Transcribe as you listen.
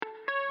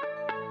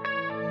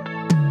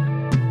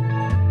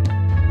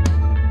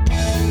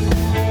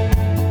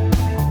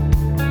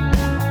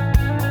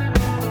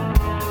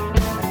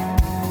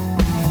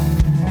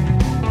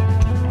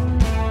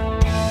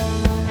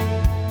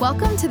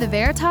to the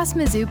Veritas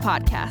Mizzou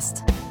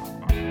podcast.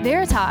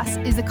 Veritas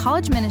is the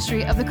college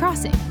ministry of The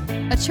Crossing,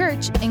 a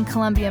church in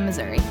Columbia,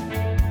 Missouri.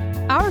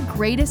 Our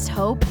greatest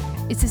hope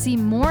is to see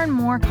more and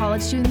more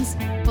college students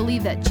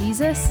believe that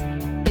Jesus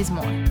is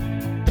more.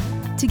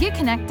 To get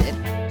connected,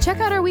 check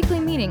out our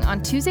weekly meeting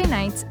on Tuesday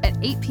nights at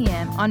 8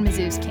 p.m. on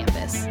Mizzou's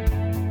campus.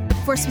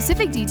 For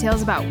specific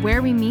details about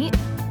where we meet,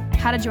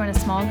 how to join a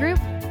small group,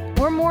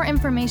 or more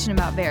information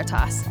about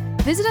Veritas,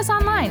 visit us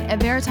online at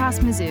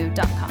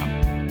veritasmizzou.com.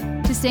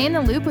 To stay in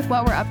the loop with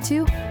what we're up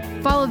to,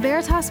 follow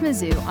Veritas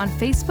Mizzou on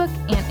Facebook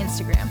and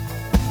Instagram.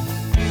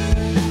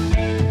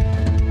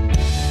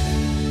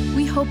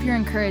 We hope you're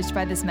encouraged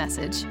by this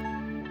message.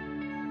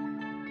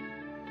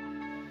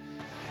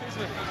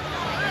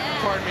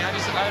 Pardon me, I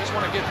just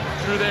want to get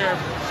through there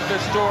to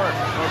this door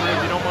over there,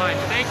 if you don't mind.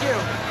 Thank you.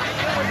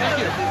 Thank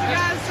you.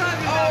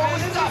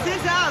 This is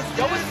his house.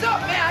 Yo, what's up,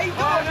 man? How you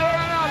doing?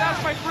 No,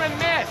 that's my friend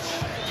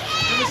Mitch.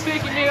 You're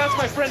mistaking me, that's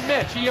my friend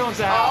Mitch. He owns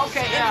the house. Oh,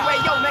 okay. Yeah. Anyway,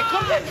 yo, man,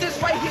 come hit this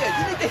right here.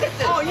 You need to hit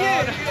this. Oh,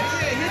 yeah. Hit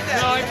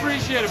that. No, I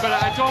appreciate it, but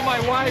I told my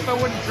wife I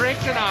wouldn't drink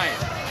tonight.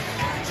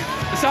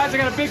 Besides, I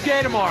got a big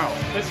day tomorrow.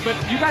 But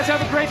you guys have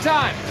a great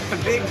time. A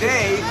big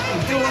day?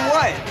 Doing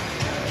what?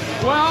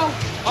 Well,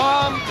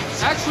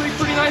 actually,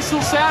 pretty nice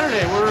little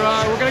Saturday. We're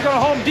gonna go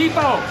to Home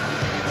Depot.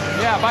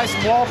 Yeah, buy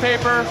some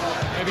wallpaper,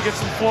 maybe get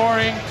some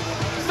flooring,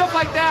 stuff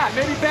like that.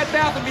 Maybe Bed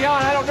Bath &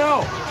 Beyond. I don't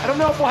know. I don't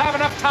know if we'll have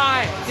enough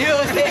time.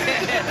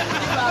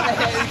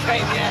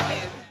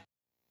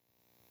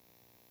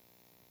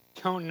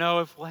 Don't know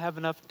if we'll have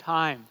enough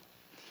time.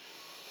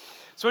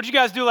 So what did you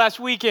guys do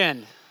last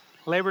weekend?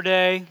 Labor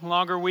Day,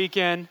 longer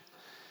weekend.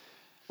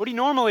 What do you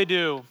normally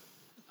do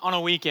on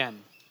a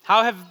weekend?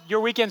 How have your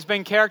weekends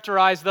been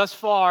characterized thus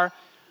far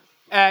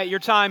at your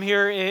time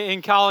here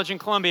in college in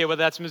Columbia, whether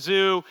that's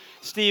Mizzou,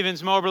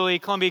 Stevens, Moberly,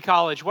 Columbia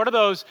College? What are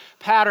those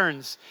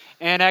patterns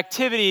and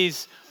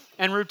activities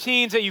and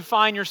routines that you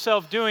find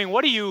yourself doing?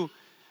 What do you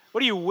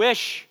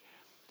wish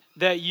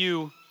that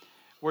you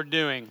were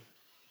doing?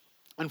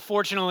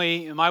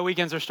 Unfortunately, my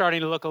weekends are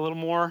starting to look a little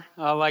more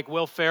like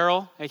Will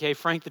Ferrell, aka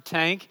Frank the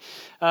Tank,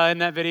 in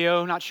that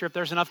video. Not sure if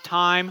there's enough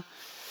time.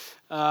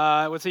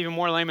 What's even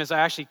more lame is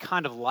I actually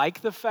kind of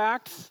like the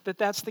fact that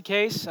that's the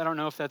case. I don't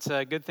know if that's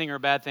a good thing or a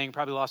bad thing.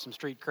 Probably lost some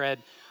street cred.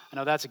 I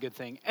know that's a good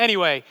thing.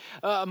 Anyway,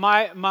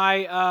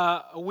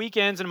 my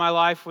weekends in my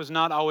life was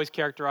not always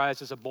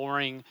characterized as a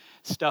boring,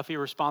 stuffy,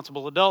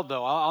 responsible adult,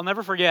 though. I'll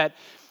never forget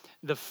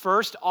the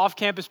first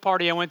off-campus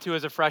party I went to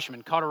as a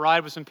freshman. Caught a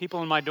ride with some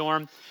people in my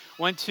dorm.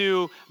 Went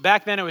to,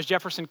 back then it was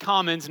Jefferson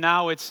Commons.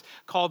 Now it's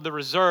called The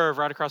Reserve,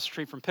 right across the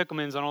street from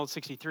Pickleman's on Old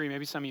 63.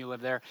 Maybe some of you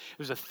live there. It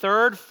was a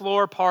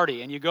third-floor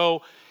party, and you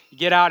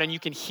get out, and you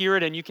can hear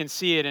it, and you can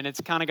see it, and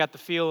it's kind of got the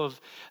feel of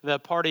the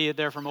party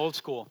there from old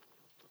school.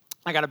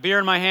 I got a beer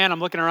in my hand. I'm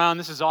looking around.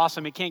 This is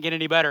awesome. It can't get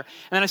any better.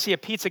 And then I see a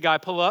pizza guy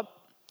pull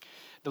up,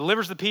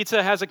 delivers the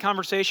pizza, has a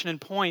conversation,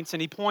 and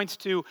he points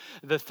to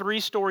the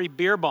 3-story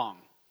beer bong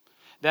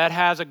that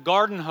has a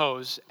garden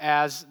hose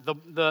as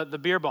the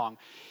beer bong.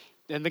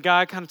 And the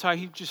guy kind of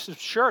he just says,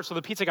 sure. So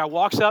the pizza guy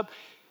walks up,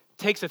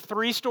 takes a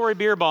 3-story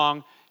beer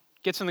bong,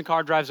 gets in the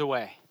car, drives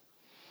away.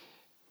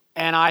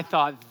 And I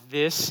thought,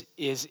 this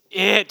is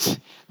it.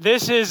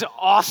 This is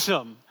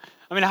awesome.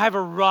 I mean, I've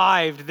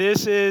arrived.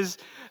 This is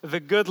the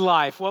good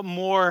life. What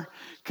more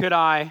could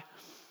I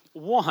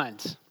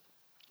want?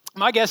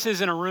 My guess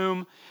is in a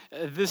room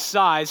this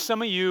size,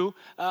 some of you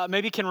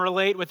maybe can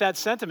relate with that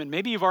sentiment.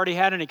 Maybe you've already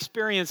had an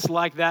experience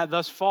like that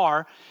thus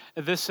far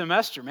this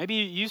semester. Maybe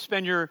you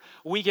spend your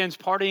weekends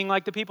partying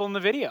like the people in the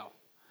video.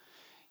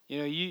 You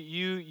know,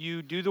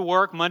 you do the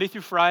work Monday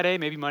through Friday,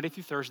 maybe Monday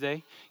through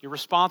Thursday. You're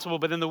responsible,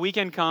 but then the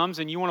weekend comes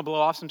and you want to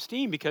blow off some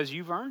steam because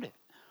you've earned it.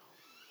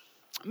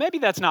 Maybe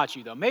that's not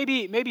you, though.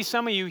 Maybe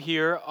some of you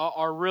here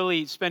are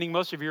really spending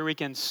most of your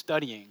weekends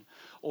studying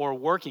or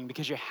working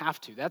because you have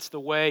to. That's the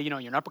way, you're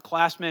an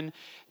upperclassman,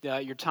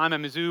 your time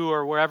at Mizzou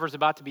or wherever is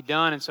about to be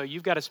done, and so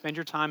you've got to spend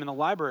your time in the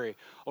library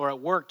or at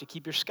work to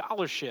keep your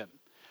scholarship,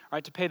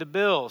 right, to pay the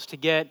bills, to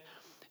get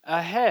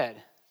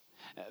ahead.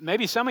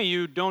 Maybe some of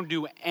you don't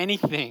do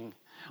anything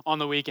on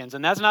the weekends,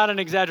 and that's not an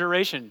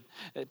exaggeration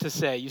to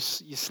say. You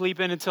sleep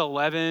in until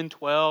 11,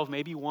 12,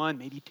 maybe 1,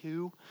 maybe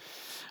 2,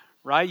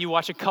 right? You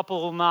watch a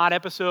couple, not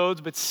episodes,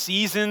 but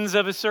seasons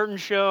of a certain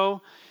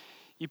show.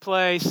 You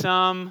play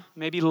some,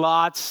 maybe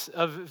lots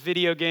of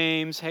video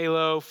games,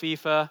 Halo,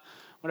 FIFA,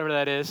 whatever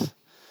that is.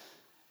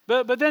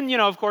 But then,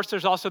 of course,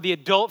 there's also the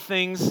adult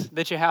things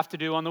that you have to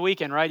do on the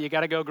weekend, right? You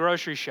got to go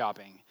grocery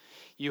shopping.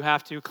 You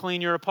have to clean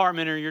your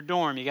apartment or your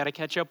dorm. You got to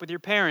catch up with your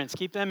parents,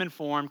 keep them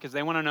informed because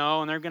they want to know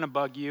and they're going to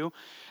bug you.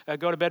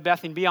 Go to Bed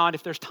Bath & Beyond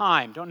if there's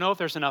time. Don't know if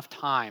there's enough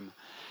time.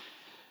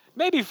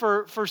 Maybe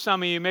for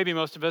some of you, maybe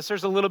most of us,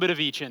 there's a little bit of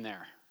each in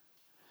there,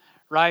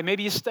 right?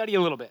 Maybe you study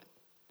a little bit.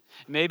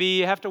 Maybe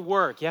you have to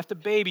work. You have to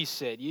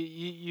babysit.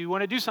 You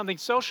want to do something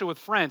social with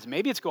friends.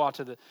 Maybe it's go out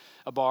to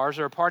a bars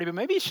or a party, but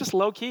maybe it's just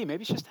low-key.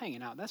 Maybe it's just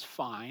hanging out. That's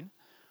fine.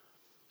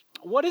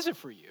 What is it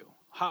for you?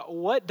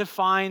 What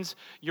defines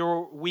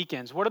your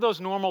weekends? What are those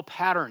normal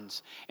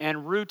patterns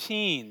and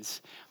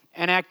routines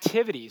and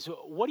activities,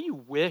 what do you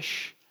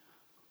wish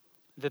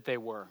that they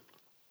were?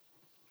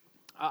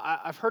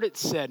 I've heard it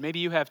said, maybe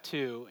you have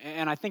too,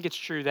 and I think it's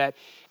true, that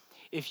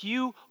if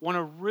you want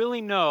to really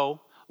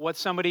know what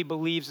somebody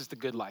believes is the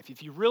good life,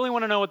 if you really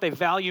want to know what they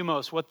value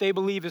most, what they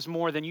believe is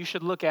more, then you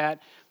should look at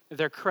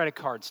their credit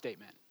card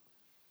statement.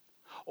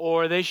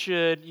 Or you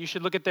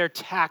should look at their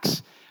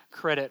tax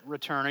credit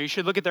return, or you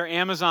should look at their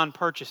Amazon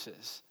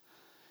purchases.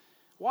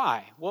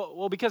 Why?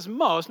 Well, because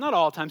not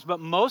all times, but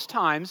most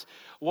times,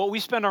 what we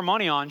spend our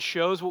money on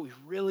shows what we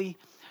really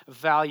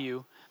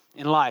value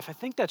in life. I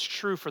think that's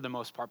true for the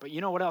most part, but you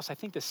know what else? I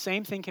think the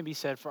same thing can be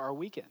said for our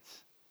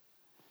weekends.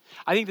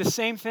 I think the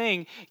same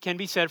thing can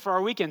be said for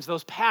our weekends.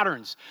 Those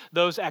patterns,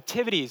 those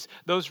activities,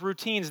 those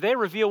routines, they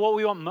reveal what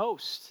we want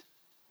most.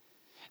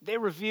 They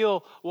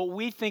reveal what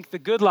we think the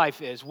good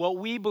life is, what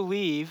we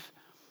believe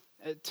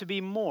to be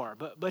more.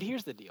 But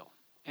here's the deal,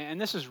 and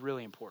this is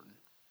really important.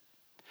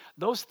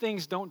 Those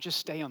things don't just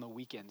stay on the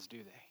weekends, do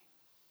they?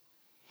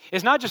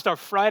 It's not just our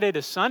Friday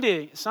to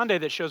Sunday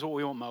that shows what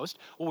we want most,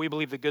 what we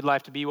believe the good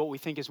life to be, what we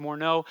think is more.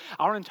 No,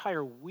 our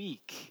entire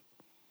week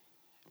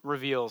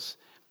reveals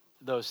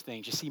those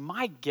things. You see,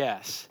 my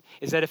guess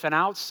is that if an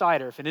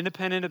outsider, if an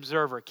independent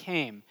observer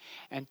came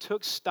and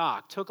took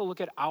a look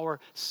at our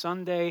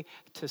Sunday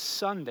to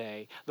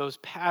Sunday, those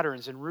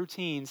patterns and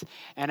routines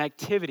and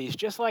activities,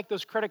 just like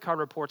those credit card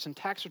reports and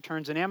tax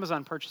returns and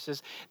Amazon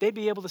purchases, they'd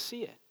be able to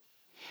see it.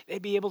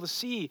 They'd be able to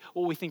see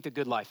what we think the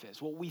good life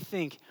is, what we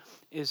think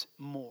is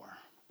more.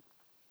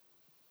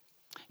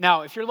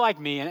 Now, if you're like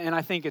me, and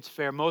I think it's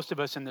fair, most of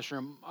us in this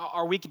room,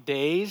 our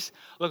weekdays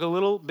look a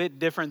little bit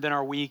different than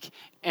our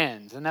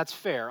weekends, and that's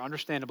fair,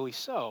 understandably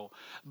so.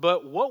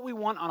 But what we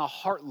want on a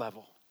heart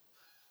level,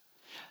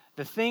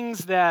 the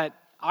things that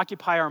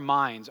occupy our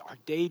minds, our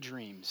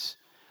daydreams,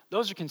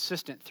 those are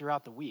consistent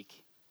throughout the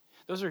week.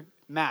 Those are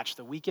matched,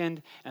 the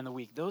weekend and the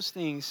week. Those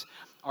things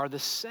are the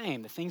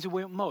same, the things that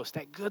we want most,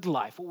 that good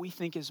life, what we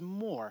think is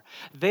more.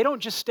 They don't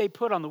just stay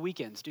put on the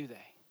weekends, do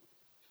they?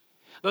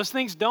 Those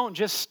things don't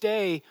just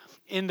stay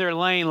in their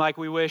lane like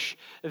we wish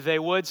they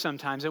would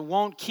sometimes. It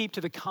won't keep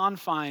to the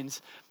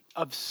confines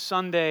of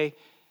Sunday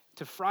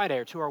to Friday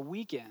or to our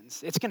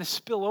weekends. It's going to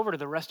spill over to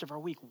the rest of our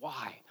week.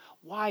 Why?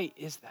 Why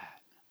is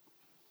that?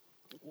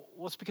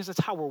 Well, it's because that's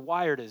how we're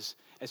wired as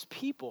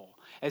people,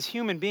 as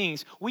human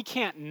beings. We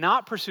can't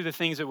not pursue the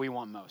things that we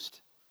want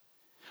most.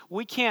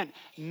 We can't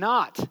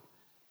not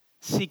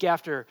seek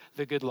after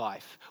the good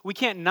life. We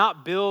can't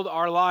not build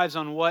our lives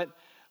on what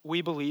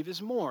we believe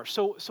is more.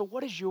 So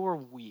what is your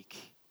week?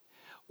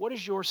 What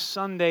is your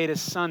Sunday to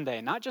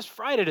Sunday? Not just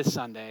Friday to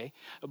Sunday,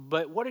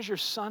 but what does your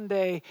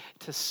Sunday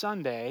to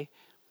Sunday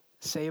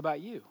say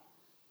about you?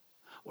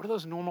 What are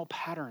those normal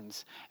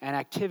patterns and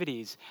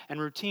activities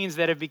and routines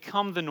that have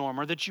become the norm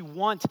or that you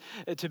want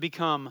to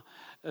become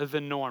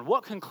the norm?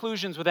 What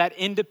conclusions would that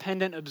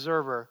independent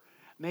observer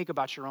make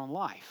about your own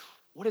life?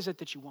 What is it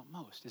that you want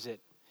most? Is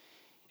it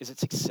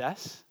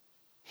success?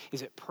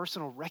 Is it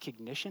personal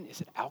recognition?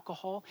 Is it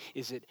alcohol?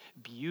 Is it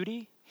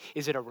beauty?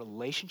 Is it a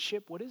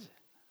relationship? What is it?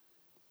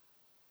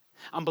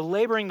 I'm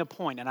belaboring the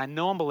point, and I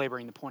know I'm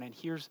belaboring the point, and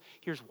here's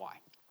why.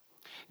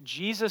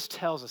 Jesus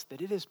tells us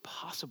that it is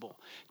possible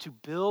to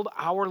build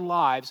our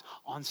lives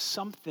on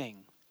something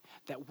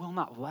that will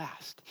not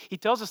last. He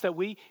tells us that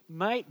we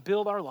might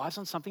build our lives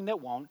on something that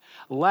won't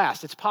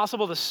last. It's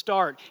possible to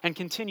start and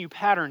continue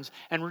patterns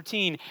and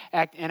routine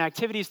and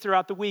activities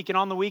throughout the week and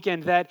on the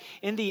weekend that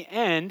in the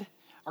end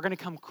are going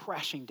to come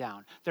crashing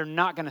down. They're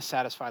not going to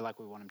satisfy like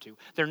we want them to.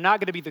 They're not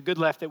going to be the good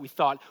life that we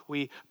thought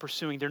we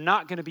pursuing. They're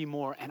not going to be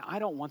more, and I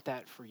don't want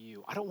that for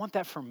you. I don't want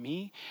that for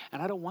me,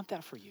 and I don't want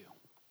that for you.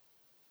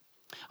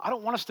 I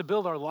don't want us to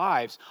build our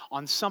lives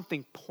on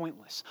something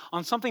pointless,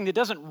 on something that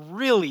doesn't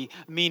really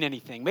mean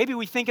anything. Maybe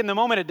we think in the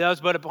moment it does,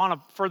 but upon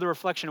a further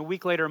reflection, a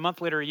week later, a month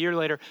later, a year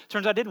later,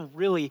 turns out it didn't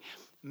really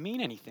mean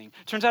anything.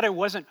 Turns out it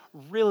wasn't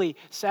really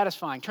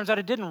satisfying. Turns out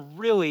it didn't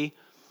really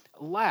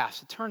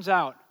last. It turns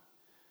out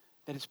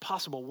that it's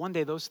possible one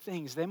day those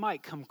things, they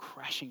might come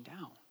crashing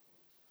down.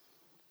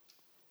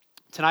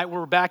 Tonight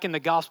we're back in the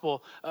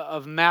Gospel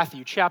of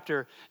Matthew,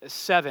 chapter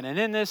 7. And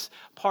in this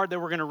part that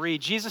we're going to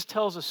read, Jesus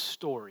tells a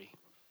story.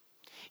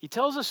 He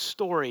tells a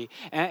story,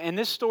 and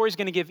this story is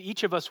going to give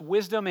each of us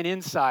wisdom and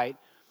insight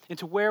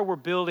into where we're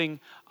building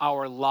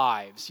our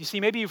lives. You see,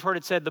 maybe you've heard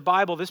it said, the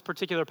Bible, this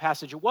particular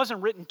passage, it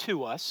wasn't written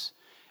to us.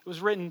 It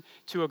was written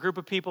to a group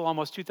of people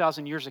almost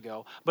 2,000 years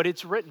ago, but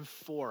it's written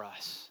for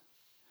us.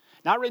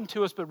 Not written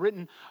to us, but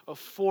written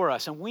for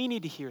us. And we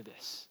need to hear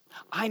this.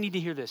 I need to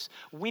hear this.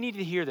 We need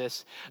to hear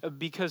this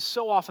because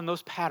so often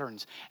those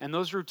patterns and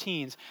those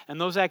routines and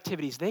those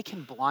activities, they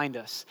can blind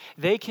us.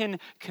 They can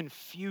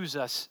confuse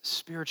us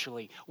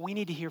spiritually. We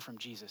need to hear from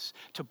Jesus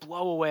to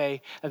blow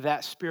away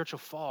that spiritual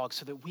fog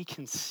so that we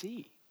can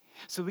see.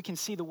 So we can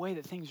see the way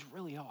that things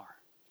really are.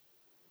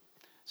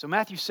 So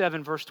Matthew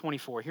 7, verse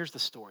 24, here's the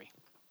story.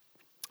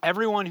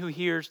 Everyone who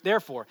hears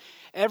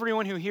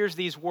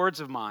these words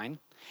of mine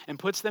and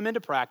puts them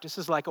into practice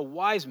is like a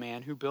wise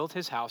man who built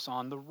his house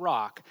on the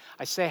rock.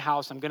 I say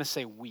house, I'm going to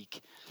say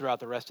week throughout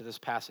the rest of this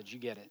passage. You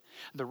get it.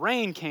 The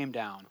rain came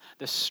down,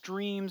 the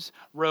streams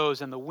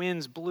rose, and the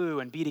winds blew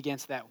and beat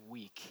against that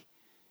week.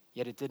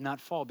 Yet it did not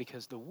fall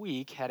because the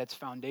week had its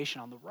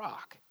foundation on the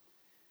rock.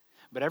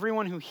 But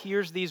everyone who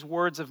hears these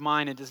words of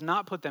mine and does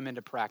not put them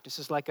into practice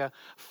is like a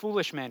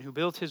foolish man who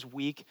built his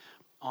week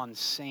on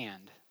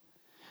sand.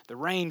 The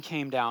rain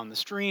came down, the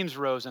streams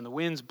rose, and the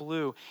winds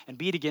blew and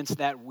beat against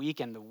that week,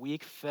 and the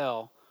week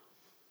fell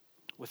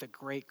with a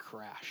great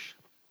crash.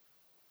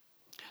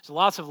 So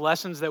lots of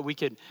lessons that we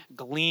could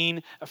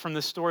glean from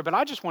this story, but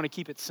I just want to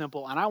keep it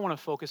simple, and I want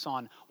to focus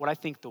on what I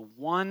think the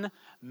one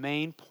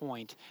main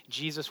point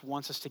Jesus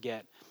wants us to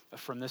get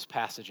from this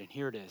passage, and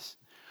here it is.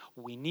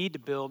 We need to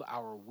build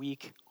our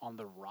week on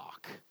the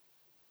rock.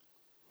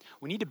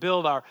 We need to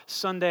build our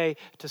Sunday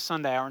to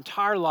Sunday, our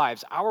entire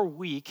lives, our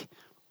week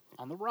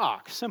on the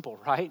rock. Simple,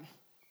 right?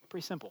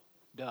 Pretty simple.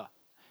 Duh.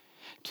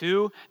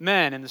 Two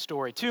men in the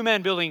story. Two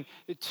men building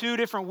 2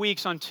 different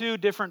weeks on 2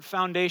 different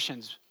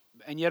foundations,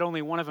 and yet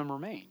only one of them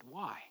remained.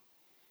 Why?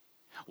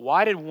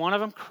 Why did one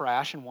of them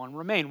crash and one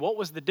remain? What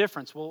was the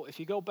difference? Well, if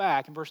you go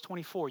back in verse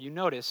 24, you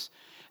notice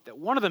that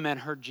one of the men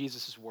heard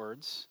Jesus'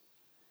 words,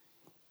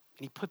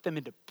 and he put them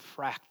into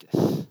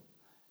practice.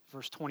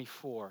 Verse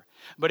 24.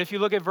 But if you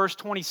look at verse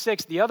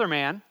 26, the other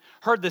man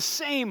heard the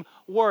same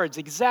words,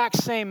 exact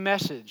same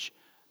message,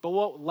 but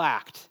what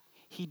lacked?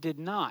 He did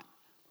not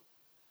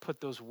put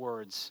those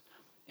words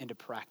into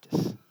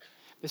practice.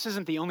 This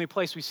isn't the only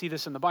place we see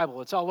this in the Bible.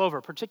 It's all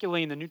over,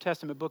 particularly in the New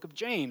Testament book of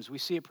James. We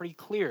see it pretty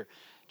clear.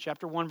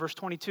 Chapter 1, verse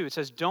 22. It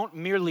says, don't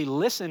merely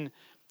listen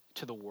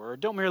to the word.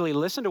 Don't merely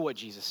listen to what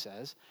Jesus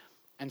says,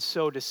 and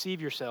so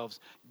deceive yourselves.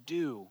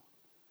 Do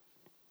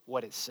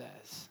what it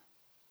says.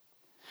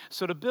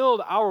 So to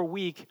build our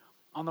week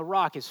on the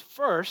rock is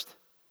first,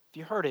 if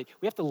you heard it,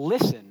 we have to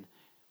listen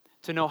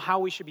to know how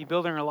we should be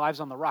building our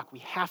lives on the rock. We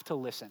have to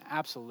listen,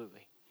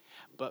 absolutely.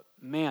 But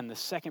man, the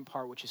second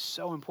part, which is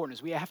so important,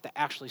 is we have to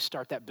actually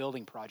start that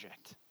building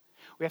project.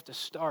 We have to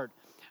start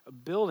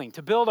building.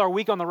 To build our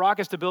week on the rock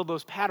is to build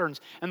those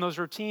patterns and those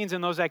routines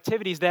and those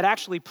activities that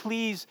actually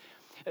please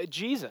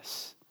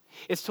Jesus.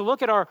 It's to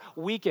look at our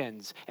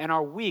weekends and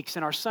our weeks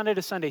and our Sunday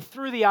to Sunday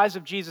through the eyes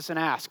of Jesus and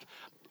ask,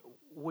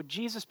 would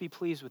Jesus be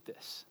pleased with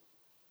this?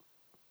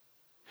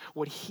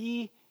 Would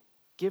he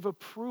give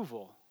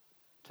approval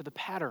to the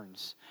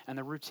patterns and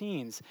the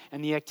routines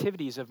and the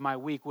activities of my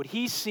week? Would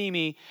he see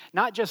me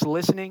not just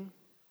listening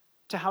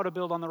to how to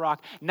build on the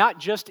rock, not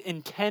just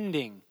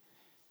intending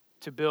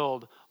to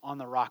build on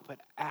the rock, but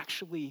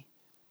actually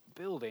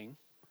building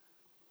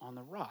on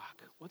the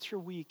rock? What's your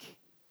week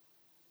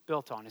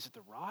built on? Is it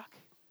the rock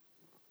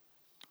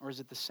or is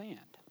it the sand?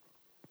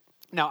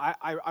 Now,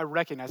 I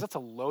recognize that's a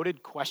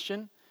loaded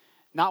question.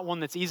 Not one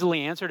that's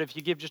easily answered. If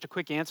you give just a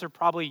quick answer,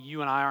 probably you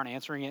and I aren't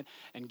answering it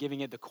and giving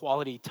it the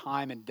quality,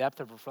 time, and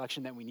depth of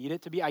reflection that we need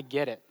it to be. I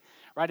get it,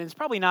 right? And it's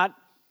probably not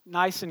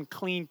nice and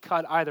clean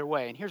cut either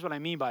way. And here's what I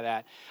mean by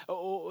that.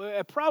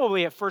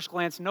 Probably at first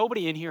glance,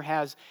 nobody in here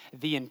has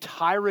the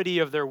entirety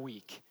of their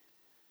week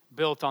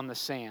built on the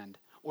sand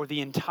or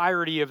the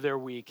entirety of their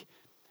week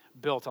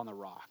built on the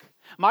rock.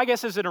 My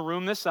guess is in a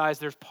room this size,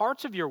 there's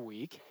parts of your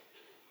week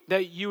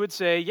that you would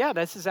say, yeah,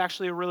 this is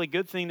actually a really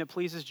good thing that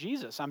pleases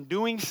Jesus. I'm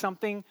doing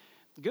something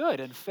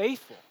good and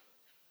faithful.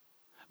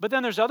 But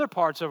then there's other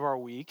parts of our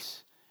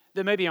weeks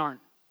that maybe aren't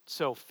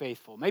so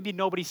faithful. Maybe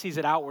nobody sees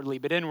it outwardly,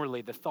 but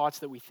inwardly, the thoughts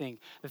that we think,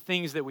 the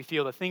things that we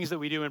feel, the things that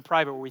we do in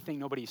private where we think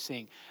nobody's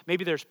seeing.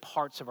 Maybe there's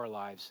parts of our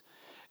lives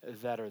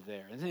that are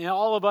there. And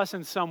all of us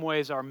in some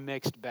ways are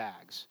mixed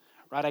bags,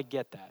 right? I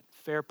get that.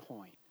 Fair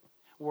point.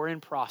 We're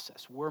in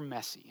process. We're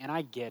messy, and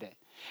I get it.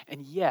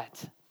 And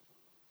yet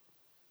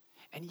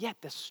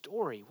the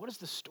story, what does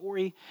the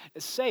story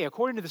say?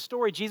 According to the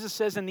story, Jesus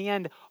says in the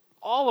end,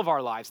 all of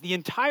our lives, the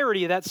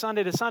entirety of that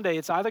Sunday to Sunday,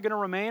 it's either going to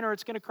remain or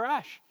it's going to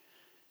crash.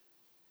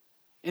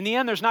 In the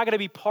end, there's not going to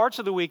be parts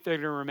of the week that are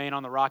going to remain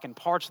on the rock and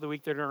parts of the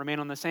week that are going to remain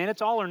on the sand.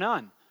 It's all or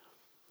none.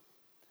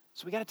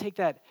 So we got to take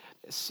that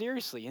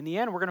seriously. In the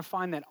end, we're going to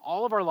find that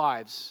all of our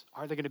lives,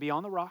 are they going to be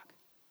on the rock?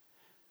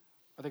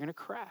 Or are they going to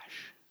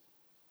crash?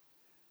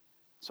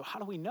 So how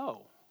do we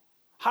know?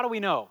 How do we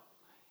know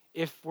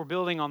if we're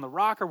building on the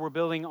rock or we're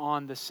building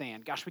on the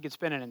sand? Gosh, we could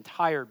spend an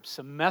entire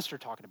semester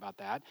talking about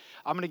that.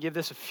 I'm going to give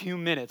this a few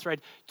minutes, right?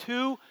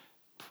 2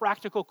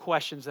 practical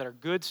questions that are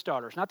good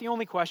starters. Not the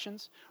only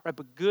questions, right,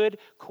 but good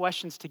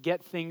questions to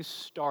get things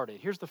started.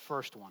 Here's the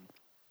first one.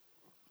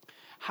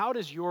 How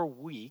does your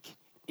week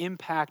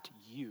impact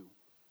you?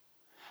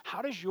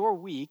 How does your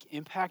week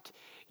impact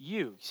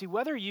you? See,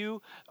 whether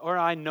you or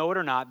I know it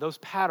or not, those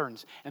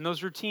patterns and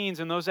those routines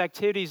and those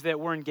activities that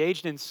we're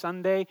engaged in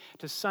Sunday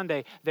to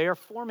Sunday, they are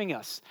forming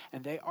us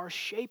and they are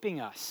shaping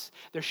us.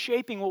 They're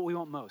shaping what we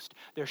want most.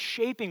 They're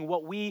shaping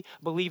what we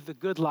believe the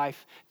good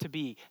life to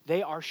be.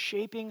 They are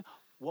shaping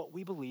what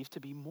we believe to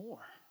be more.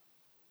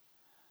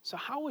 So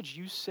how would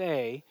you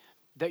say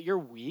that your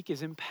week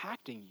is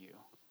impacting you?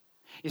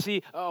 You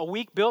see, a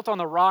week built on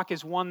the rock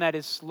is one that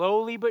is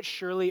slowly but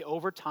surely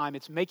over time,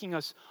 it's making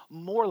us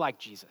more like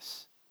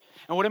Jesus.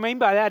 And what I mean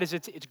by that is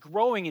it's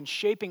growing and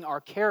shaping our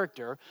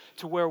character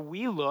to where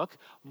we look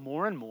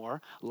more and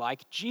more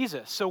like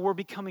Jesus. So we're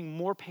becoming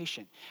more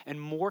patient and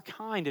more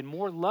kind and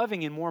more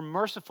loving and more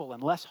merciful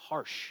and less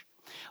harsh,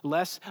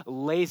 less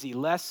lazy,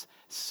 less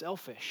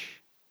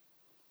selfish.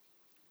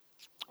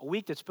 A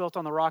week that's built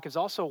on the rock is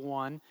also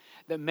one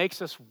that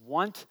makes us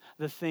want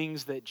the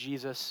things that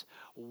Jesus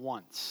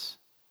wants.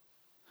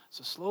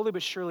 So slowly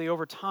but surely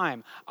over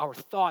time, our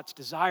thoughts,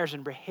 desires,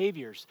 and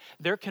behaviors,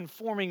 they're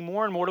conforming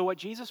more and more to what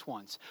Jesus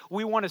wants.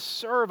 We want to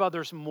serve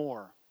others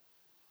more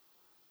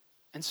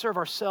and serve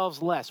ourselves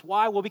less.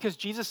 Why? Well, because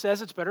Jesus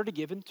says it's better to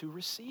give than to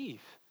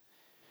receive.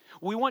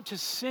 We want to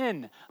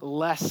sin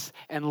less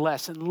and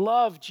less and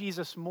love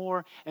Jesus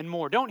more and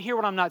more. Don't hear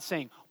what I'm not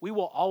saying. We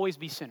will always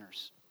be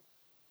sinners.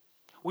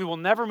 We will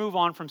never move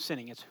on from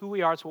sinning. It's who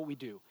we are, it's what we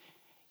do.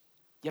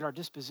 Yet our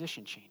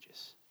disposition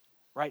changes.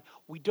 Right?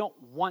 We don't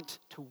want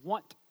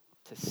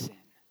to sin,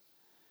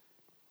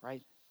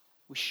 right?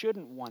 We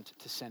shouldn't want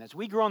to sin. As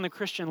we grow in the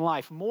Christian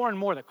life, more and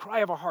more, the cry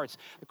of our hearts,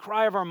 the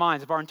cry of our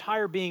minds, of our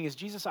entire being is,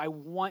 Jesus, I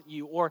want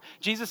you, or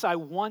Jesus, I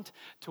want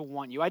to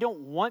want you. I don't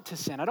want to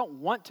sin. I don't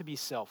want to be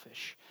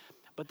selfish,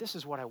 but this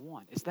is what I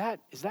want. Is that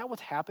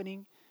what's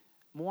happening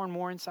more and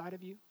more inside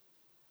of you?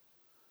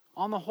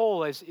 On the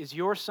whole, is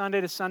your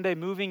Sunday to Sunday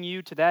moving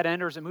you to that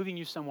end, or is it moving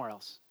you somewhere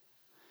else?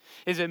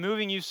 Is it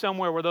moving you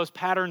somewhere where those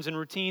patterns and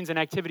routines and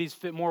activities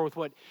fit more with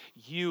what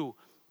you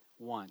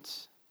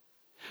want?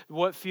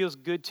 What feels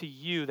good to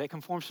you, that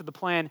conforms to the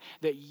plan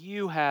that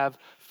you have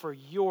for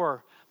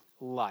your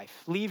life,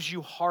 leaves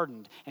you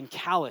hardened and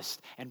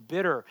calloused and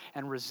bitter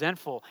and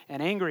resentful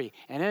and angry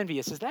and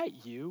envious? Is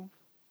that you?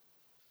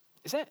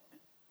 Is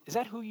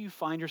that who you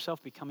find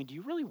yourself becoming? Do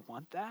you really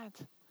want that?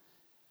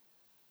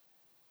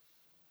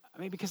 I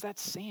mean, because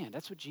that's sand.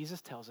 That's what Jesus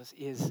tells us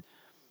is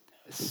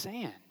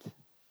sand.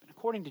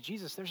 According to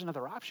Jesus, there's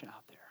another option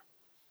out there.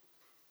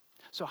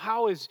 So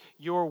how is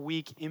your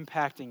week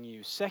impacting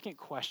you? Second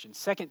question,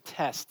 second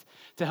test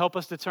to help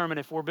us determine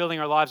if we're building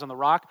our lives on the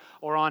rock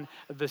or on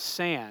the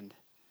sand.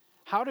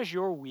 How does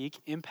your week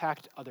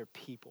impact other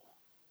people?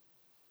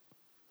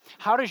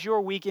 How does your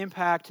week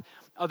impact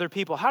other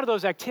people? How do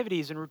those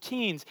activities and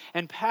routines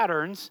and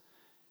patterns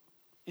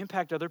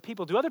impact other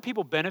people? Do other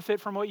people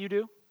benefit from what you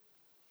do?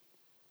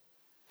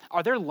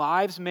 Are their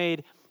lives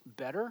made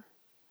better?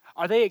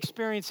 Are they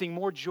experiencing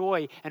more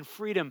joy and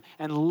freedom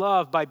and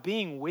love by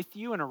being with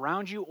you and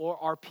around you? Or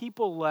are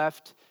people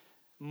left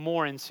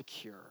more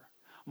insecure,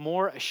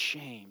 more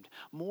ashamed,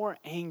 more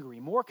angry,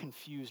 more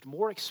confused,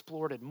 more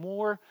exploited,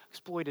 more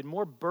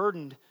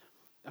burdened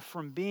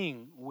from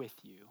being with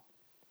you?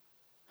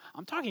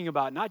 I'm talking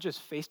about not just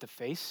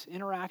face-to-face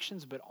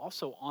interactions, but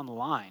also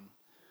online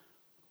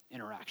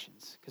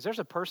interactions, because there's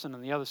a person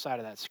on the other side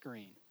of that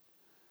screen.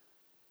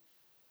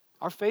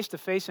 Our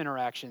face-to-face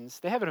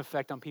interactions, they have an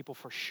effect on people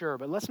for sure,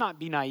 but let's not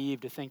be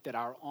naive to think that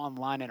our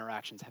online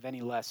interactions have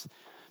any less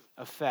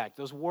effect.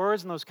 Those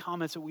words and those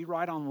comments that we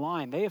write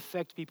online, they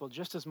affect people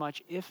just as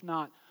much, if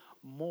not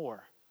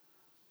more,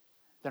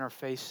 than our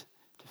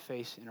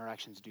face-to-face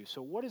interactions do.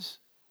 So what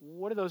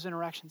do those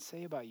interactions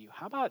say about you?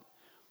 How about,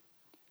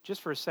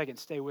 just for a second,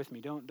 stay with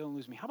me, don't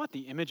lose me. How about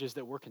the images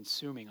that we're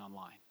consuming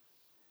online?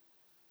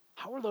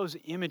 How are those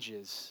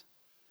images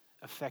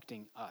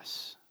affecting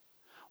us?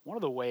 One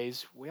of the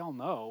ways we all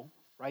know,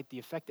 right, the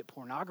effect that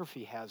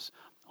pornography has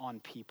on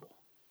people.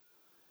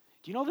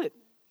 Do you know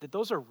that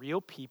those are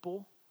real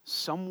people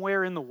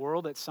somewhere in the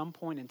world at some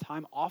point in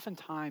time,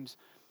 oftentimes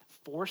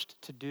forced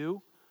to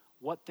do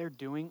what they're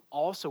doing,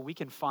 all so we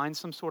can find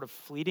some sort of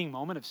fleeting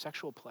moment of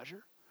sexual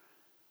pleasure?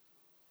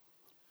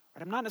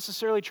 Right, I'm not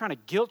necessarily trying to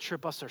guilt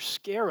trip us or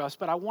scare us,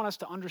 but I want us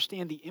to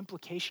understand the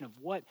implication of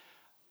what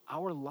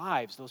our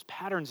lives, those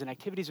patterns and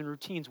activities and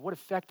routines, what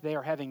effect they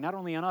are having not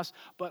only on us,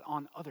 but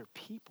on other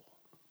people.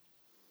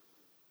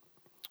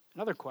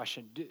 Another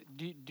question,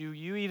 do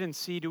we even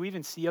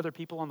see other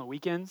people on the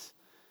weekends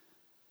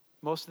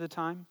most of the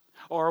time?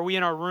 Or are we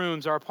in our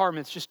rooms, our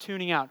apartments, just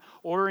tuning out,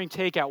 ordering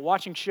takeout,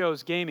 watching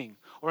shows, gaming,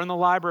 or in the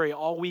library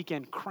all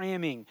weekend,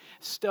 cramming,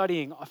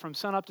 studying from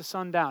sun up to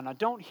sundown? Now,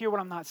 don't hear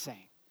what I'm not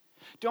saying.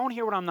 Don't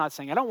hear what I'm not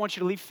saying. I don't want you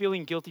to leave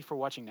feeling guilty for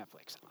watching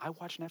Netflix. I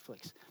watch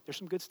Netflix. There's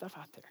some good stuff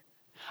out there.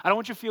 I don't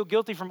want you to feel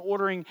guilty from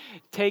ordering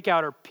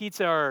takeout or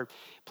pizza or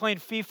playing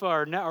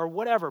FIFA or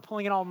whatever,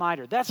 pulling an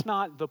all-nighter. That's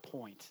not the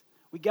point.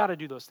 We got to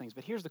do those things.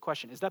 But here's the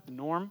question. Is that the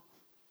norm?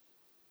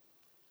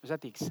 Or is that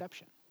the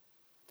exception?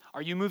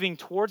 Are you moving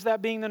towards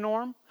that being the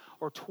norm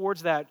or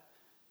towards that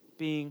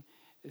being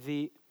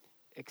the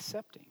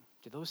accepting?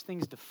 Do those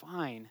things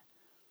define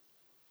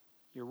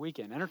your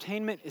weekend?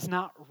 Entertainment is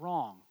not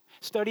wrong.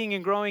 Studying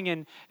and growing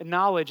in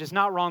knowledge is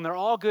not wrong. They're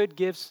all good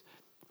gifts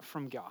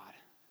from God.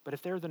 But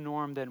if they're the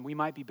norm, then we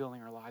might be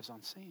building our lives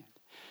on sand.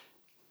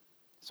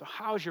 So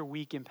how is your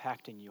week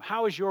impacting you?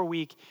 How is your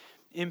week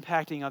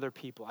impacting other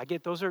people? I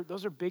get those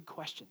are big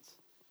questions.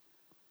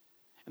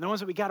 And the ones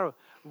that we got to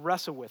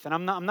wrestle with. And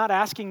I'm not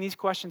asking these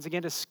questions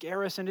again to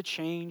scare us into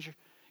change,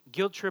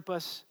 guilt trip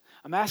us.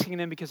 I'm asking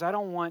them because I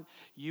don't want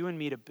you and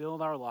me to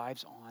build our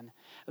lives on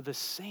the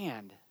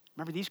sand.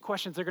 Remember, these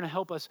questions, they're going to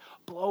help us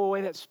blow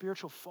away that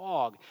spiritual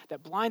fog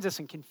that blinds us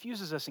and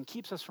confuses us and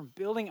keeps us from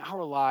building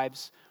our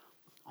lives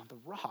on the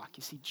rock.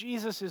 You see,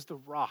 Jesus is the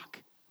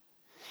rock.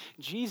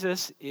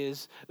 Jesus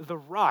is the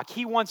rock.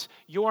 He wants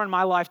your and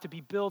my life to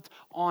be built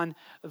on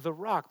the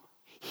rock.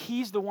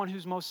 He's the one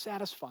who's most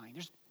satisfying.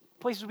 There's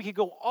places we could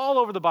go all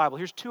over the Bible.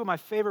 Here's two of my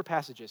favorite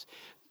passages.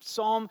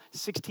 Psalm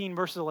 16,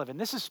 verses 11.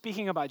 This is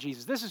speaking about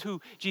Jesus. This is who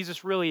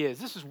Jesus really is.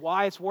 This is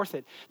why it's worth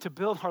it to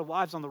build our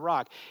lives on the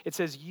rock. It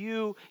says,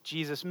 you,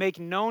 Jesus, make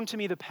known to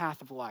me the path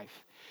of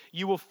life.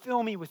 You will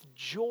fill me with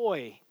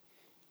joy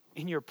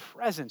in your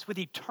presence, with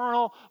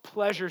eternal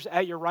pleasures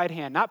at your right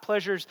hand. Not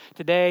pleasures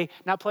today,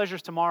 not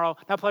pleasures tomorrow,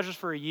 not pleasures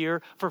for a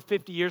year, for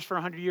 50 years, for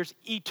 100 years.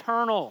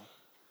 Eternal.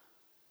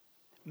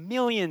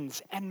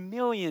 Millions and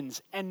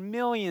millions and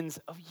millions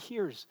of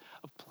years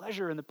of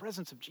pleasure in the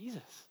presence of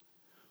Jesus.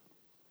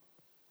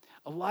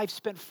 A life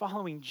spent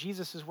following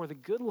Jesus is where the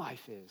good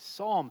life is.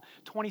 Psalm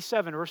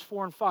 27, verse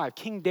 4 and 5.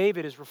 King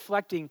David is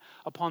reflecting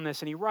upon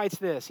this, and he writes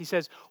this. He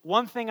says,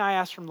 one thing I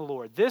ask from the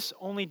Lord, this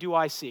only do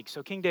I seek.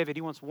 So King David,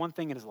 he wants one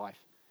thing in his life.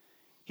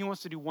 He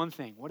wants to do one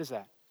thing. What is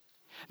that?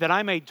 That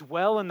I may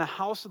dwell in the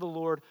house of the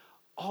Lord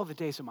all the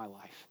days of my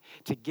life,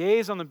 to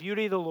gaze on the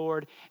beauty of the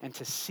Lord and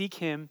to seek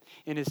him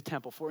in his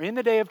temple. For in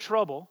the day of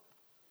trouble,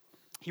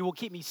 he will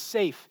keep me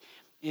safe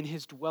in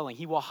his dwelling.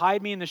 He will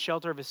hide me in the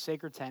shelter of his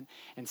sacred tent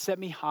and set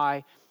me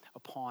high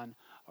upon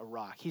a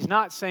rock. He's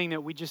not saying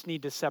that we just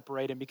need to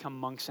separate and become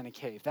monks in a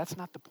cave. That's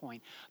not the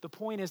point. The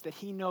point is that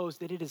he knows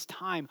that it is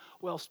time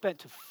well spent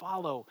to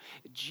follow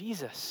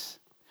Jesus.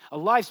 A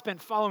life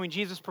spent following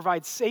Jesus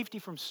provides safety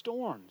from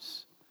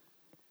storms.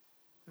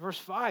 Verse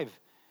 5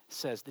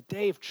 says, the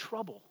day of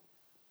trouble.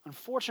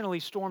 Unfortunately,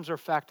 storms are a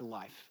fact of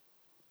life.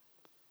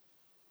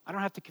 I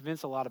don't have to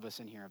convince a lot of us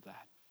in here of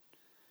that.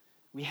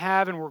 We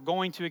have and we're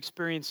going to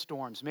experience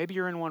storms. Maybe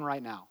you're in one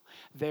right now.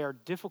 They are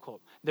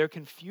difficult. They're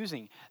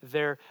confusing.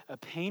 They're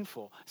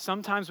painful.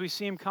 Sometimes we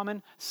see them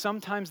coming.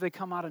 Sometimes they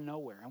come out of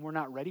nowhere and we're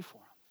not ready for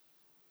them.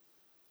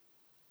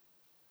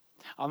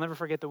 I'll never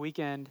forget the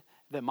weekend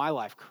that my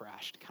life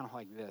crashed, kind of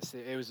like this.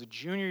 It was the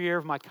junior year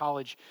of my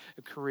college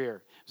career.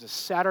 It was a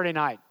Saturday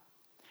night.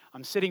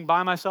 I'm sitting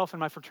by myself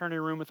in my fraternity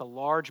room with a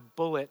large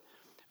bullet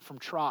from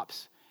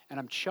Trops, and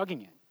I'm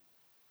chugging it.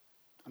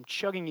 I'm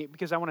chugging it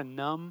because I want to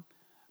numb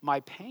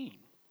my pain.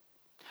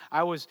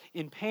 I was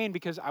in pain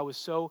because I was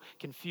so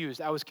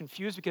confused. I was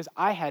confused because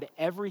I had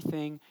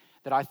everything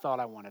that I thought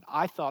I wanted.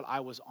 I thought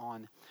I was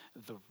on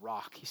the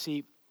rock. You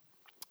see,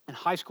 in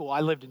high school, I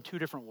lived in two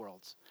different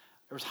worlds.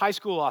 There was high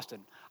school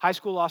Austin. High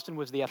school Austin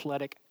was the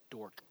athletic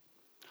dork.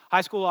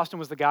 High school Austin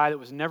was the guy that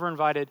was never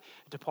invited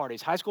to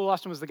parties. High school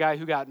Austin was the guy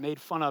who got made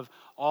fun of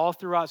all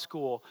throughout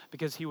school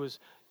because he was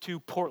too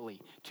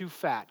portly, too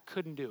fat,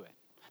 couldn't do it.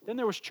 Then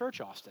there was Church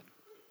Austin.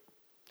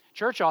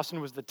 Church Austin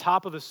was the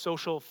top of the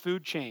social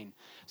food chain,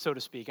 so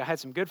to speak. I had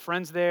some good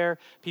friends there.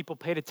 People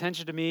paid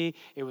attention to me.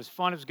 It was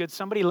fun. It was good.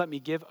 Somebody let me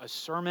give a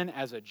sermon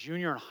as a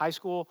junior in high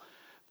school.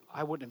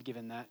 I wouldn't have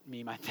given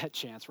that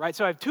chance, right?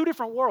 So I have two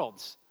different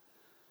worlds.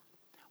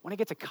 When I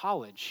get to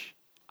college,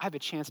 I have a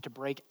chance to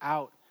break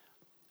out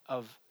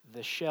of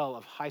the shell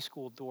of high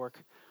school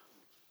dork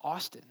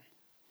Austin.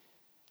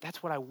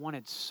 That's what I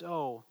wanted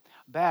so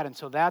bad. And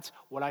so that's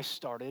what I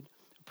started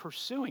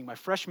pursuing. My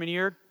freshman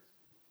year,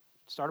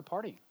 started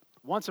partying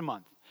once a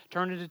month.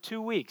 Turned into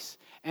 2 weeks.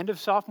 End of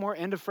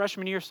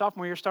freshman year,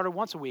 sophomore year, started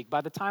once a week.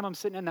 By the time I'm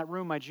sitting in that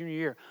room my junior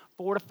year,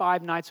 4 to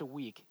 5 nights a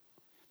week.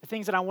 The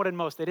things that I wanted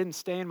most, they didn't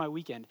stay in my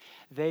weekend.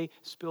 They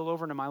spilled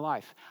over into my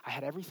life. I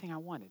had everything I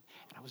wanted,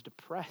 and I was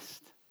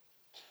depressed.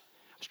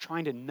 I was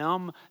trying to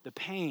numb the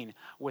pain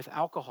with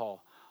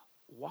alcohol.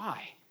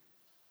 Why?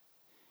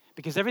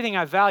 Because everything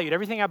I valued,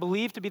 everything I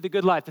believed to be the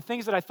good life, the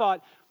things that I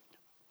thought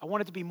I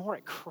wanted to be more,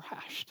 it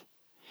crashed.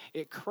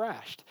 It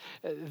crashed.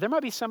 There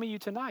might be some of you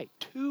tonight,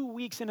 2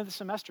 weeks into the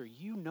semester,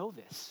 you know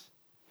this.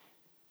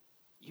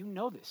 You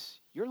know this.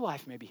 Your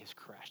life maybe has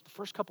crashed. The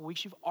first couple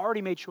weeks, you've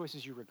already made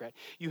choices you regret.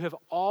 You have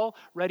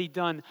already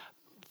done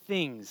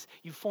things.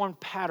 You've formed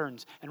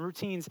patterns and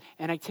routines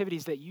and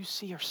activities that you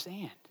see are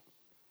sand.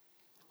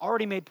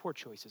 Already made poor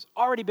choices.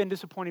 Already been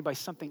disappointed by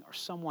something or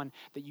someone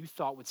that you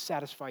thought would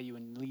satisfy you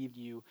and lead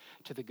you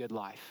to the good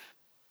life.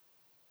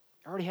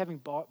 Already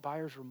having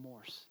buyer's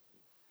remorse.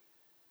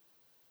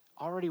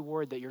 Already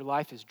worried that your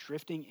life is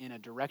drifting in a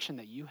direction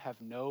that you have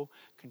no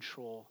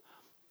control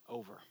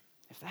over.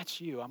 If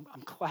that's you, I'm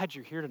glad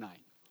you're here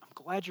tonight. I'm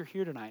glad you're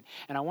here tonight.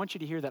 And I want you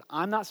to hear that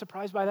I'm not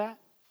surprised by that.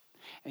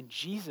 And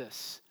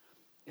Jesus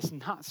is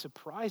not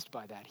surprised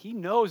by that. He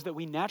knows that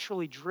we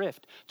naturally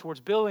drift towards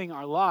building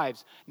our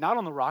lives, not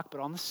on the rock,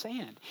 but on the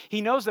sand.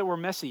 He knows that we're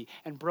messy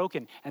and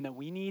broken and that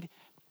we need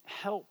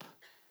help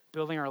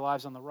building our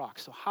lives on the rock.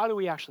 So how do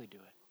we actually do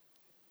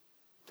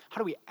it? How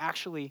do we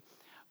actually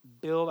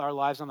build our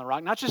lives on the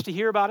rock? Not just to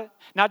hear about it,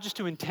 not just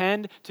to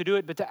intend to do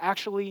it, but to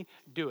actually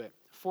do it.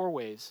 4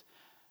 ways.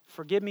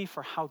 Forgive me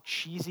for how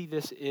cheesy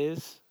this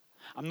is,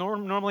 I'm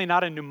normally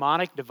not a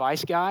mnemonic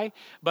device guy,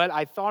 but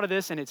I thought of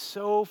this, and it's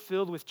so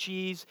filled with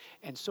cheese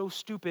and so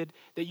stupid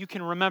that you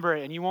can remember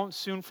it and you won't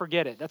soon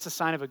forget it. That's a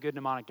sign of a good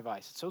mnemonic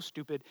device. It's so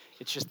stupid,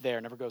 it's just there,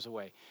 never goes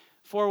away.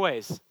 4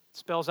 ways. It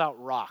spells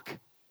out rock.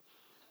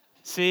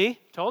 See?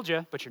 Told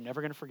you, but you're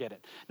never going to forget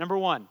it. Number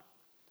 1,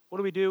 what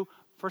do we do?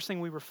 First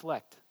thing, we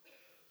reflect.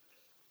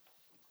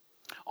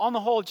 On the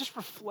whole, just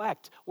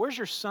reflect. Where's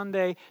your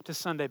Sunday to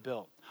Sunday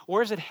built?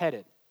 Where's it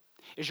headed?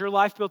 Is your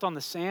life built on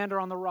the sand or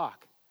on the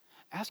rock?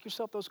 Ask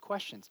yourself those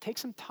questions. Take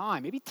some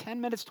time, maybe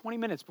 10 minutes, 20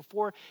 minutes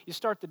before you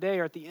start the day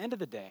or at the end of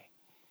the day.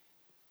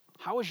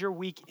 How is your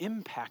week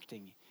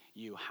impacting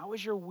you? How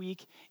is your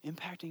week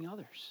impacting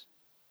others?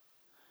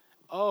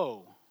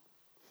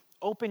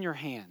 Open your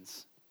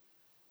hands.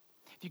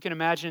 If you can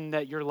imagine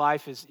that your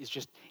life is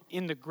just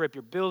in the grip,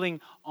 you're building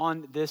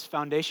on this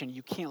foundation,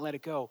 you can't let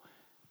it go.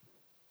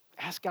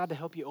 Ask God to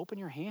help you open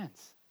your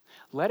hands.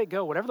 Let it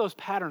go. Whatever those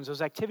patterns,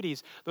 those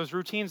activities, those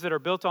routines that are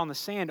built on the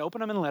sand,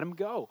 open them and let them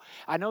go.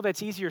 I know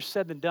that's easier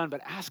said than done, but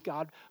ask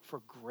God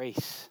for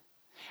grace.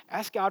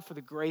 Ask God for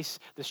the grace,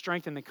 the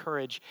strength, and the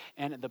courage,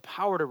 and the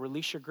power to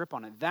release your grip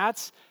on it.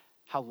 That's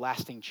how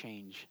lasting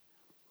change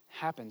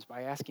happens,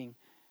 by asking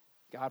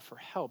God for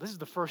help. This is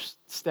the first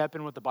step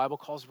in what the Bible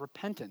calls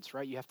repentance,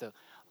 right? You have to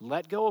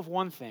let go of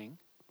one thing,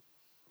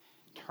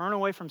 turn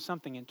away from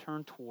something, and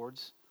turn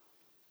towards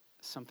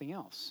something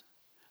else.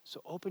 So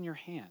open your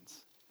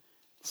hands.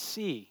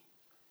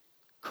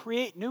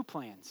 Create new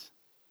plans.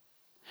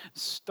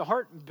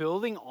 Start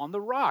building on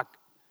the rock.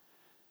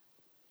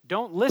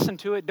 Don't listen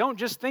to it. Don't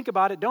just think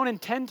about it. Don't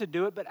intend to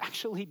do it, but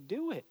actually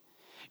do it.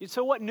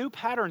 So what new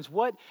patterns,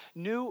 what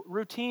new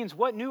routines,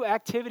 what new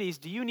activities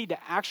do you need to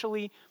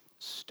actually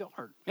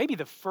start? Maybe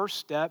the first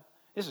step,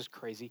 this is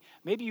crazy,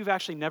 maybe you've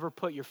actually never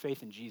put your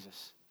faith in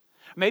Jesus.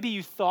 Maybe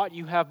you thought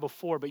you have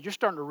before, but you're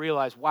starting to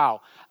realize,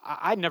 wow,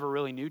 I never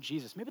really knew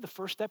Jesus. Maybe the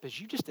first step is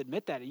you just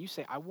admit that and you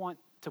say, I want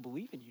to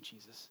believe in you,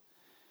 Jesus.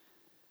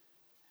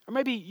 Or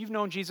maybe you've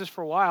known Jesus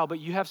for a while, but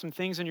you have some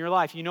things in your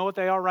life. You know what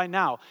they are right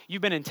now.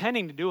 You've been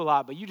intending to do a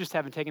lot, but you just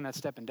haven't taken that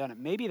step and done it.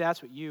 Maybe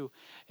that's what you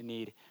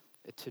need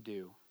to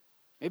do.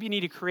 Maybe you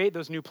need to create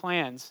those new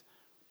plans,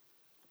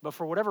 but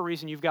for whatever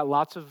reason, you've got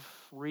lots of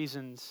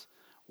reasons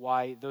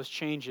why those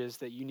changes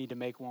that you need to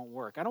make won't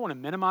work. I don't want to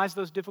minimize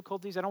those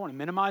difficulties. I don't want to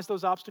minimize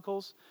those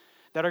obstacles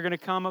that are going to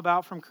come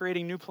about from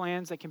creating new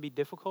plans that can be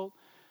difficult.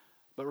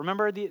 But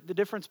remember the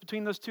difference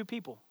between those two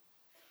people,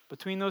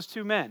 between those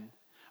two men.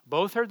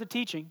 Both heard the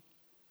teaching,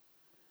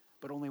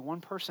 but only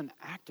one person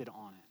acted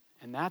on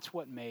it. And that's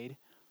what made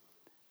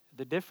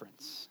the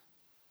difference.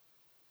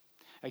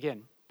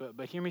 Again,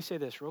 but hear me say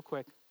this real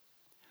quick.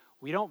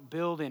 We don't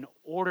build in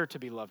order to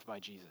be loved by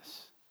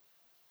Jesus.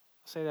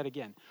 I'll say that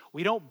again.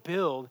 We don't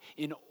build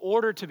in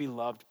order to be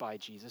loved by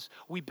Jesus.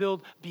 We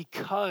build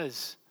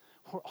because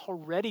we're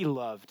already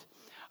loved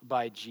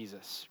by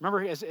Jesus.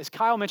 Remember, as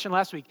Kyle mentioned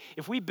last week,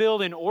 if we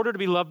build in order to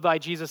be loved by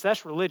Jesus,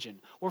 that's religion.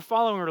 We're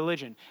following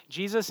religion.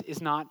 Jesus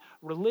is not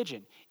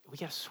religion. We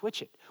got to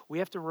switch it. We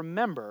have to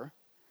remember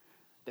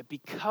that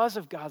because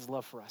of God's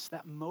love for us,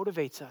 that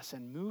motivates us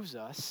and moves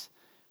us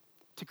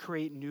to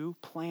create new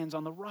plans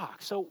on the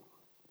rock. So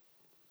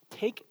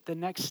take the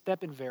next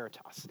step in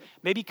Veritas.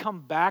 Maybe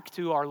come back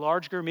to our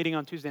large group meeting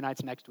on Tuesday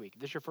nights next week.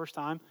 If this is your first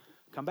time,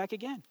 come back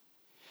again.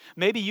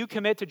 Maybe you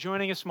commit to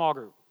joining a small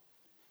group.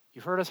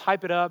 You've heard us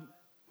hype it up.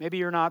 Maybe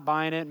you're not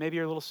buying it. Maybe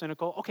you're a little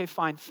cynical. Okay,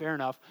 fine, fair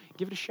enough.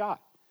 Give it a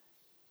shot.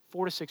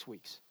 4 to 6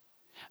 weeks.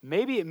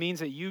 Maybe it means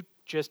that you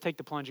just take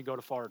the plunge and go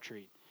to fall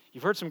retreat.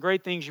 You've heard some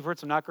great things. You've heard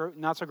some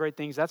not so great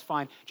things. That's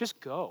fine.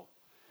 Just go.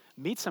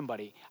 Meet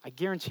somebody. I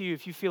guarantee you,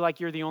 if you feel like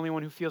you're the only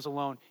one who feels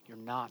alone, you're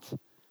not.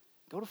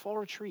 Go to fall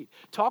retreat.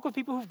 Talk with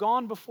people who've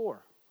gone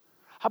before.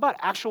 How about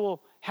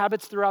actual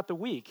habits throughout the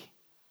week?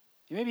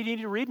 Maybe you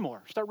need to read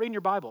more. Start reading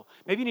your Bible.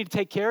 Maybe you need to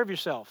take care of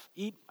yourself.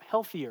 Eat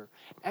healthier.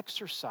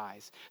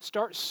 Exercise.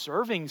 Start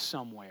serving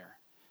somewhere.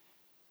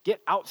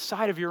 Get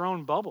outside of your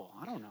own bubble.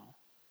 I don't know.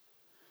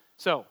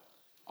 So,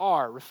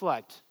 R,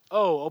 reflect.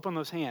 O, open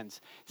those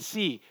hands.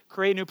 C,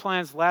 create new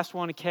plans. Last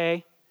one,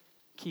 K,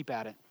 keep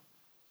at it.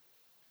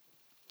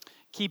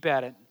 Keep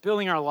at it.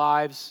 Building our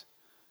lives,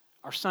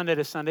 our Sunday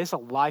to Sunday. It's a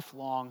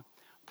lifelong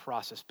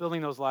process.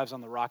 Building those lives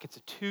on the rock. It's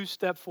a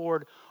 2-step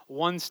forward,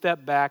 1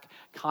 step back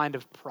kind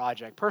of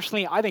project.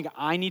 Personally, I think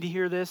I need to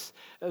hear this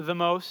the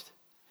most.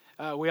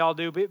 We all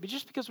do, but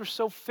just because we're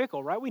so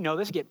fickle, right? We know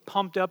this, get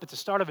pumped up. It's the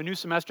start of a new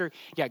semester.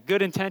 You got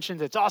good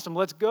intentions. It's awesome.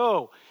 Let's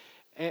go.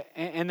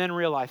 And then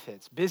real life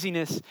hits.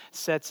 Busyness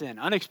sets in.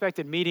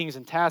 Unexpected meetings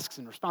and tasks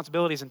and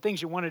responsibilities and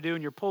things you want to do,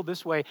 and you're pulled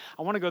this way.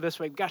 I want to go this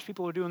way. Gosh,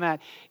 people are doing that.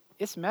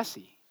 It's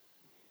messy.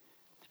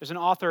 There's an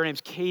author, her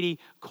name's Katie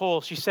Cole.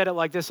 She said it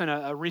like this in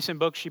a recent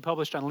book she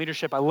published on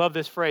leadership. I love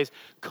this phrase.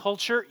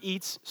 Culture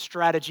eats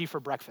strategy for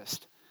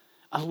breakfast.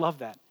 I love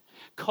that.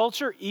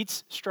 Culture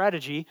eats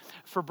strategy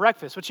for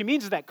breakfast. What she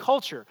means is that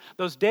culture,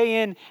 those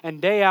day in and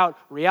day out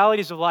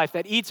realities of life,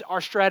 that eats our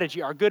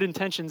strategy, our good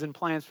intentions and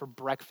plans for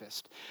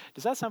breakfast.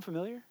 Does that sound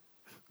familiar?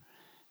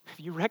 If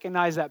you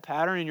recognize that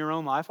pattern in your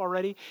own life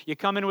already, you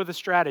come in with a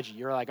strategy.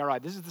 You're like, all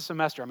right, this is the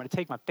semester. I'm going to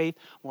take my faith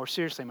more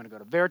seriously. I'm going to go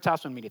to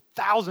Veritas. I'm going to meet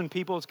 1,000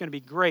 people. It's going to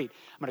be great.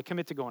 I'm going to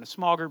commit to going to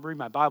small group, read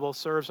my Bible,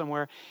 serve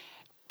somewhere.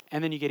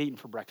 And then you get eaten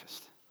for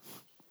breakfast.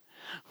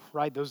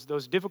 Right?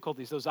 Those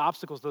difficulties, those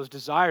obstacles, those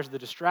desires, the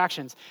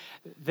distractions,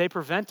 they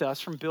prevent us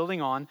from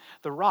building on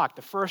the rock.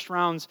 The first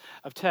rounds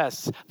of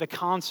tests, the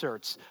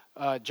concerts,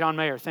 John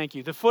Mayer, thank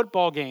you. The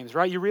football games,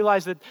 right? You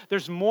realize that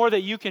there's more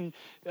that you can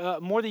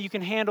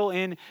handle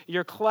in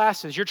your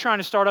classes. You're trying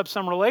to start up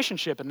some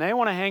relationship, and they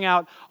want to hang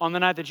out on the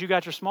night that you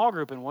got your small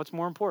group. And what's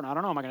more important? I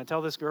don't know. Am I going to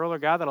tell this girl or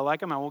guy that I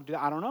like him?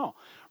 I don't know.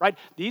 Right?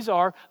 These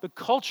are the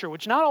culture,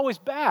 which is not always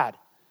bad.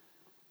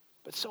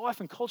 But so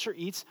often culture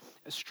eats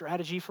a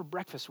strategy for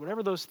breakfast.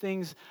 Whatever those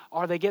things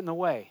are, they get in the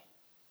way.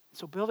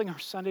 So building our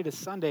Sunday to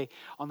Sunday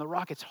on the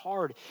rock, it's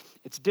hard.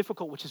 It's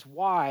difficult, which is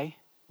why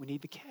we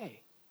need the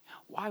K.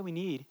 Why we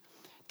need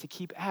to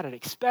keep at it.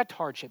 Expect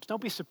hardships.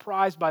 Don't be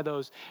surprised by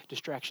those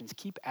distractions.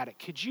 Keep at it.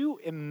 Could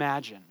you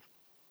imagine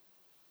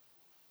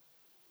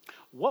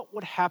what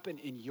would happen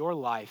in your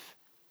life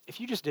if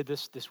you just did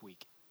this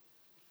week?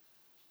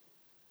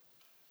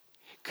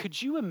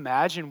 Could you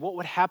imagine what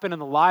would happen in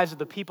the lives of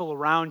the people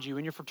around you,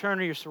 in your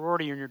fraternity, your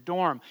sorority, in your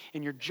dorm,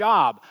 in your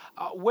job,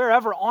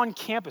 wherever on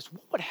campus?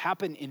 What would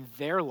happen in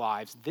their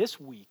lives this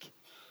week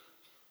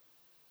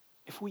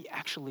if we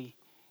actually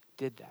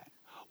did that?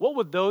 What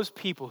would those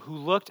people who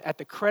looked at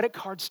the credit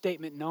card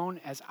statement known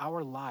as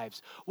our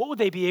lives, what would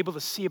they be able to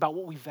see about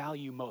what we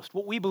value most,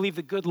 what we believe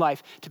the good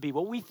life to be,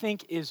 what we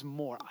think is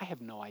more? I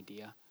have no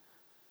idea.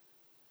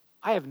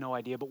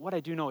 But what I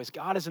do know is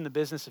God is in the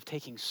business of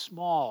taking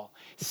small,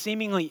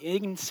 seemingly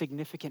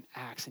insignificant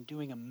acts and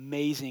doing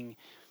amazing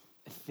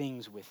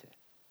things with it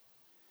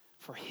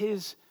for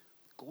His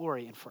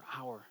glory and for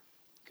our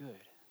good.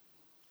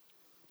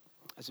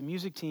 As the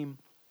music team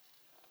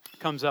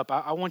comes up,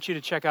 I want you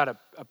to check out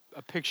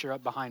a picture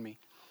up behind me.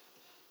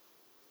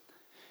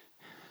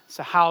 It's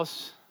a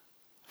house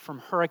from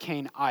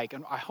Hurricane Ike.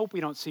 And I hope we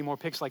don't see more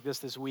pics like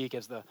this week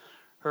as the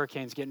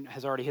hurricane's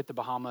has already hit the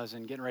Bahamas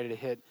and getting ready to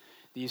hit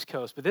the East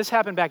Coast. But this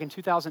happened back in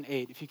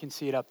 2008, if you can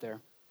see it up there.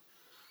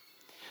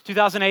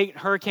 2008,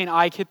 Hurricane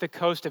Ike hit the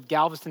coast of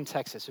Galveston,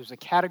 Texas. It was a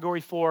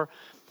Category 4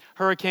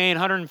 hurricane,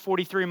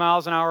 143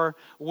 miles an hour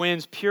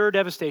winds, pure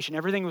devastation.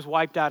 Everything was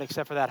wiped out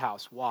except for that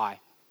house. Why?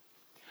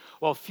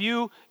 Well,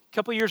 a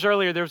couple years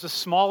earlier, there was a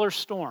smaller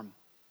storm,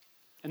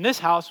 and this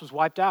house was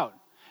wiped out,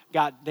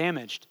 got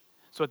damaged.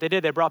 So what they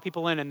did, they brought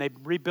people in and they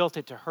rebuilt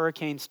it to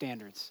hurricane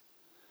standards.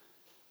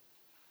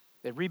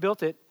 They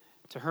rebuilt it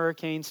to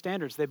hurricane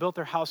standards. They built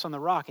their house on the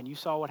rock, and you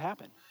saw what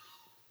happened.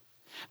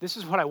 This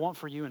is what I want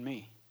for you and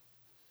me.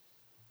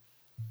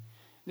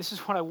 This is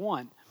what I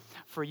want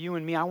for you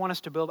and me. I want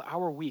us to build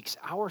our weeks,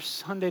 our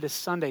Sunday to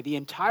Sunday, the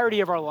entirety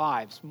of our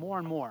lives, more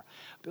and more.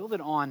 Build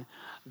it on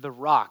the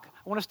rock.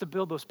 I want us to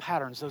build those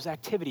patterns, those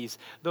activities,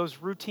 those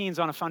routines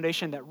on a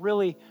foundation that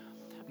really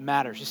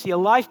matters. You see, a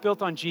life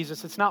built on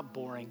Jesus, it's not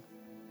boring.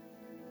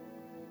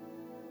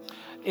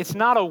 It's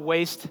not a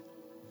waste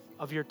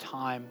of your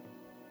time.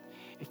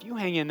 If you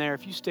hang in there,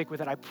 if you stick with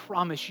it, I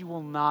promise you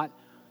will not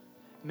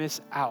miss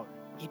out.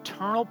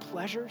 Eternal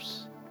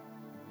pleasures,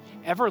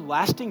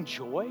 everlasting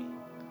joy,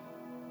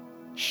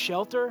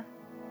 shelter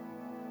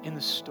in the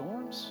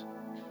storms.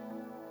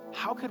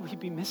 How could we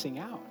be missing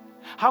out?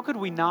 How could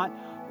we not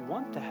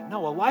want that?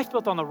 No, a life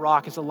built on the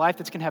rock is a life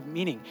that's going to have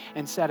meaning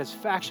and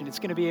satisfaction. It's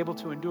going to be able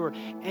to endure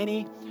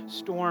any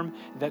storm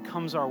that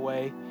comes our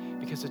way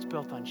because it's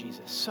built on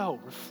Jesus. So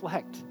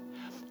reflect.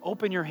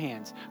 Open your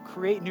hands,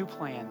 create new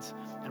plans,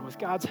 and with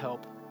God's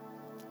help,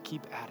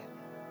 keep at it.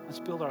 Let's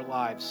build our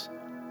lives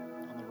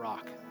on the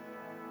rock.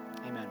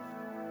 Amen.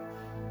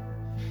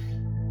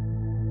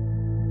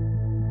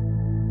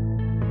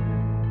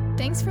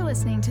 Thanks for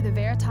listening to the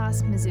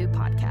Veritas Mizzou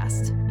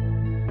podcast.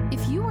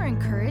 If you were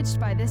encouraged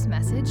by this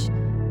message,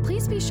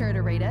 please be sure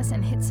to rate us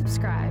and hit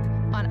subscribe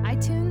on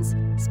iTunes,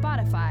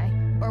 Spotify,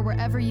 or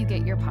wherever you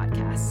get your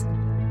podcasts.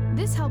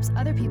 This helps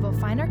other people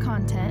find our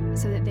content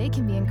so that they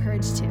can be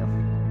encouraged too.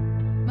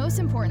 Most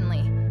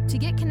importantly, to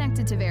get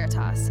connected to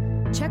Veritas,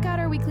 check out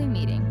our weekly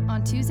meeting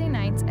on Tuesday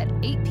nights at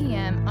 8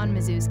 p.m. on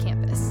Mizzou's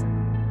campus.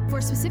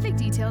 For specific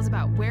details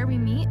about where we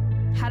meet,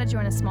 how to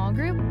join a small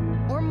group,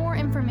 or more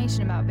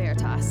information about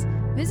Veritas,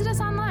 visit us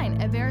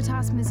online at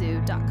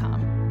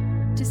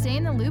veritasmizzou.com. To stay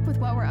in the loop with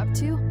what we're up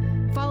to,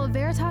 follow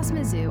Veritas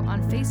Mizzou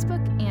on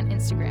Facebook and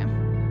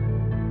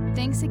Instagram.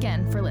 Thanks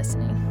again for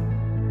listening.